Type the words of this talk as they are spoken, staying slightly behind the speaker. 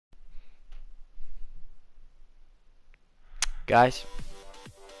Guys,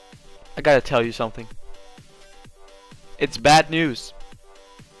 I gotta tell you something. It's bad news.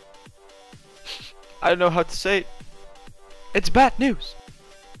 I don't know how to say it. It's bad news.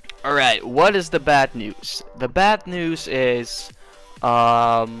 Alright, what is the bad news? The bad news is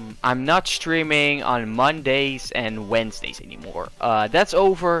I'm not streaming on Mondays and Wednesdays anymore. That's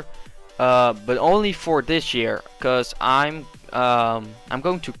over, but only for this year, cause I'm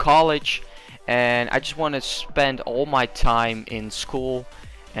going to college, and I just want to spend all my time in school,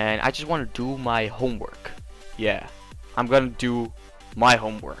 and I just want to do my homework. Yeah, I'm gonna do my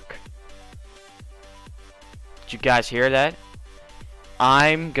homework. Did you guys hear that?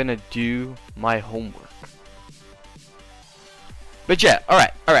 I'm gonna do my homework. But yeah,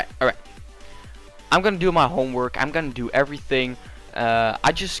 alright. I'm gonna do my homework. I'm gonna do everything.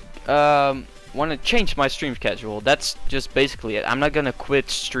 I just want to change my stream schedule. That's just basically it. I'm not gonna quit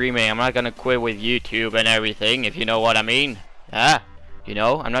streaming. I'm not gonna quit with YouTube and everything, if you know what I mean. You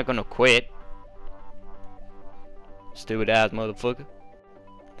know, I'm not gonna quit. Stupid ass motherfucker.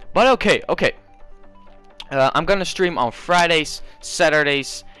 But okay. I'm gonna stream on Fridays,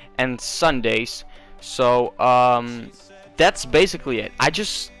 Saturdays, and Sundays. So that's basically it. I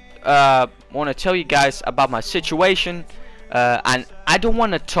just want to tell you guys about my situation, and I don't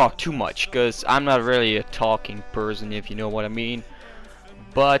want to talk too much because I'm not really a talking person, if you know what I mean.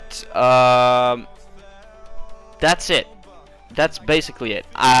 But that's it. That's basically it.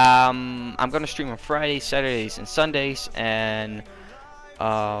 I'm gonna stream on Fridays, Saturdays, and Sundays, and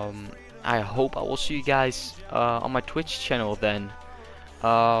I hope I will see you guys on my Twitch channel then.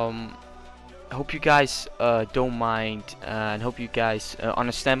 I hope you guys don't mind, and hope you guys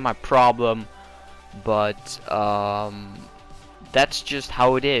understand my problem, but that's just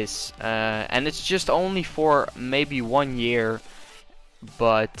how it is, and it's just only for maybe 1 year,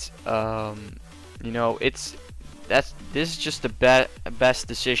 but you know, this is just the best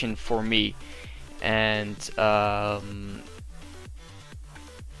decision for me, and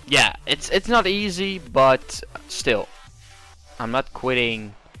yeah, it's not easy, but still, I'm not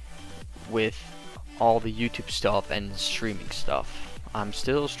quitting with all the YouTube stuff and streaming stuff. I'm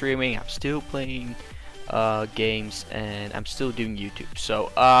still streaming, I'm still playing games, and I'm still doing YouTube. So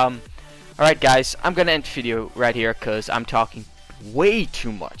alright guys, I'm gonna end the video right here because I'm talking way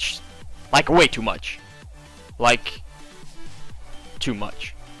too much. Like way too much. Like too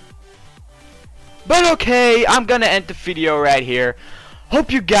much. But okay, I'm gonna end the video right here.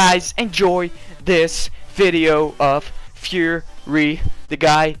 Hope you guys enjoy this video of Fury, the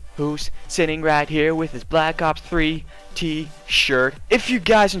guy who's sitting right here with his Black Ops 3 t-shirt. If you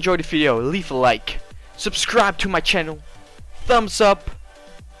guys enjoyed the video, leave a like, subscribe to my channel, thumbs up,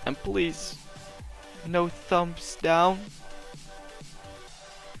 and please, no thumbs down.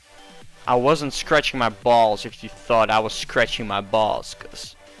 I wasn't scratching my balls if you thought I was scratching my balls,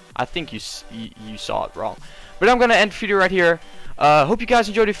 because I think you saw it wrong. But I'm gonna end the video right here. Hope you guys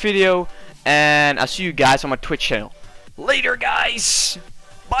enjoyed the video, and I'll see you guys on my Twitch channel. Later, guys!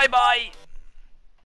 Bye-bye!